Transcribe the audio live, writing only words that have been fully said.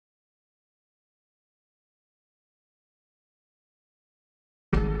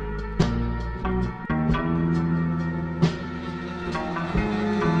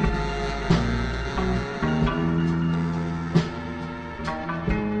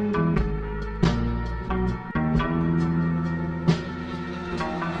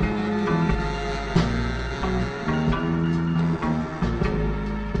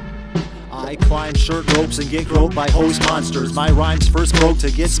rhyme shirt ropes and get groped by host monsters. My rhymes first broke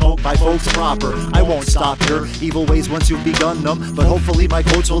to get smoked by folks proper. I won't stop your evil ways once you've begun them, but hopefully my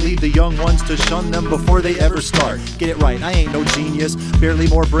quotes will lead the young ones to shun them before they ever start. Get it right, I ain't no genius, barely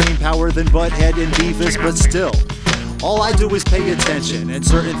more brain power than Butthead and Beavis, but still, all I do is pay attention, and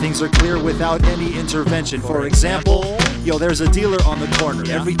certain things are clear without any intervention. For example, yo, there's a dealer on the corner.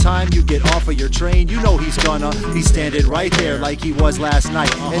 Every time you get off of your train, you know he's gonna be standing right there like he was last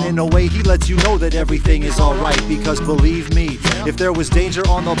night. And in a way, he lets you know that everything is alright, because believe me, if there was danger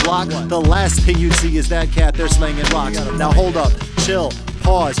on the block, the last thing you'd see is that cat there slinging rocks. Now hold up, chill,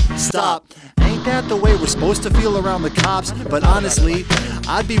 pause, stop. Ain't that the way we're supposed to feel around the cops? But honestly,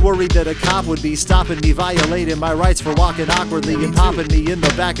 I'd be worried that a cop would be stopping me, violating my rights for walking awkwardly and popping me in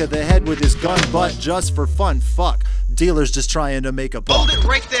the back of the head with his gun butt just for fun. Fuck, dealers just trying to make a buck. Hold it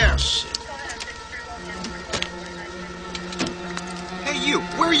right there. Shit. Hey you,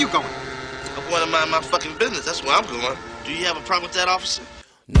 where are you going? I'm going to mind my fucking business, that's where I'm going. Do you have a problem with that, officer?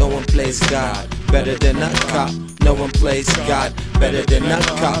 No one plays God better than a cop. No one plays God better than a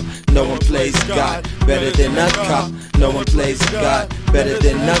cop. No one plays God better than a cop. No one plays God better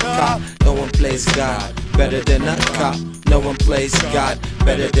than a cop. No one plays God better than a cop. No one plays God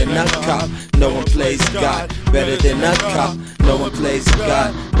better than a cop. No one plays God better than a cop. No one plays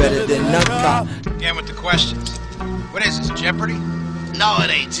God better than a cop. Again with the questions. What is this, Jeopardy? No, it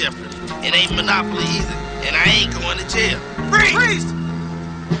ain't Jeopardy. It ain't Monopoly either. And I ain't going to jail. Freeze!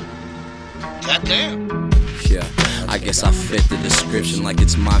 Goddamn. Yeah, I guess I fit the description like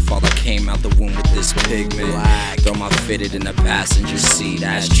it's my fault I came out the womb with this pigment. Throw my fitted in the passenger seat,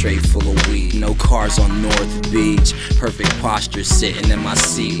 ashtray full of weed. No cars on North Beach, perfect posture sitting in my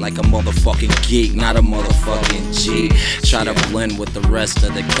seat like a motherfucking geek, not a motherfucking G. Try to blend with the rest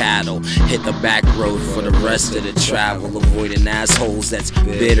of the cattle, hit the back road for the rest of the travel, avoiding assholes that's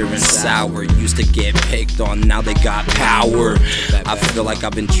bitter and sour. Used to get picked on, now they got power. I feel like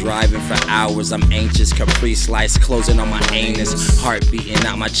I've been driving for hours. I'm anxious, Capri Slice closing on my anus, heart beating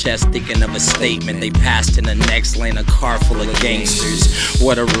out my chest, thinking of a statement. They passed in the next lane, a car full of gangsters.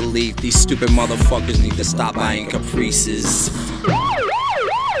 What a relief, these stupid motherfuckers need to stop buying Caprices.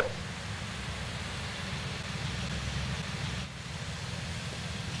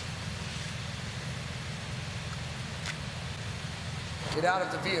 Get out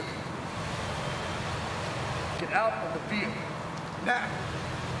of the vehicle. Get out of the vehicle. Now.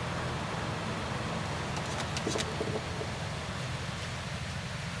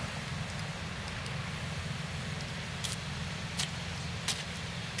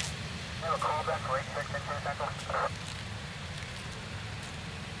 Call back for 8662 Central.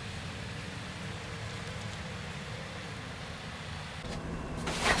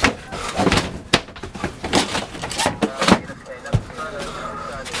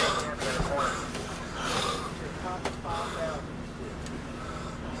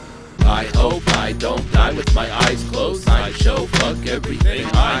 I hope I don't die with my eyes closed. I show fuck everything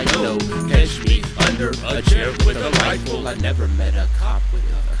I know. Catch me under a chair with a rifle. I never met a cop with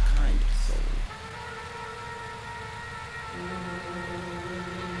other kind of soul.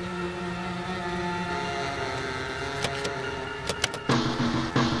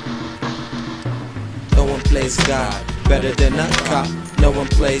 No one plays God better than a cop. No one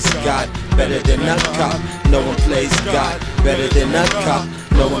plays God better than a cop. No one plays God better than a cop.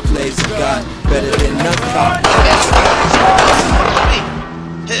 No one plays God better than a cop.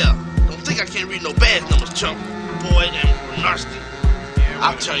 Hell, don't think I can't read no badge numbers, chump. Boy, and Renarski.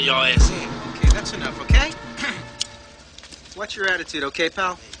 I'll turn y'all ass in. Okay, that's enough, okay? What's your attitude, okay,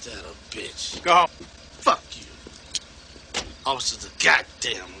 pal? Ain't that a bitch? Go home. Fuck you. Officers of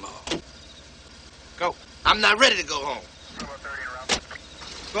goddamn law. Go. I'm not ready to go home.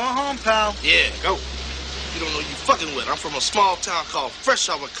 Go home, pal. Yeah. Go. You don't know who you fucking with. I'm from a small town called Fresh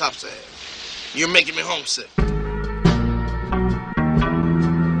Off a Cop's Ass. You're making me homesick.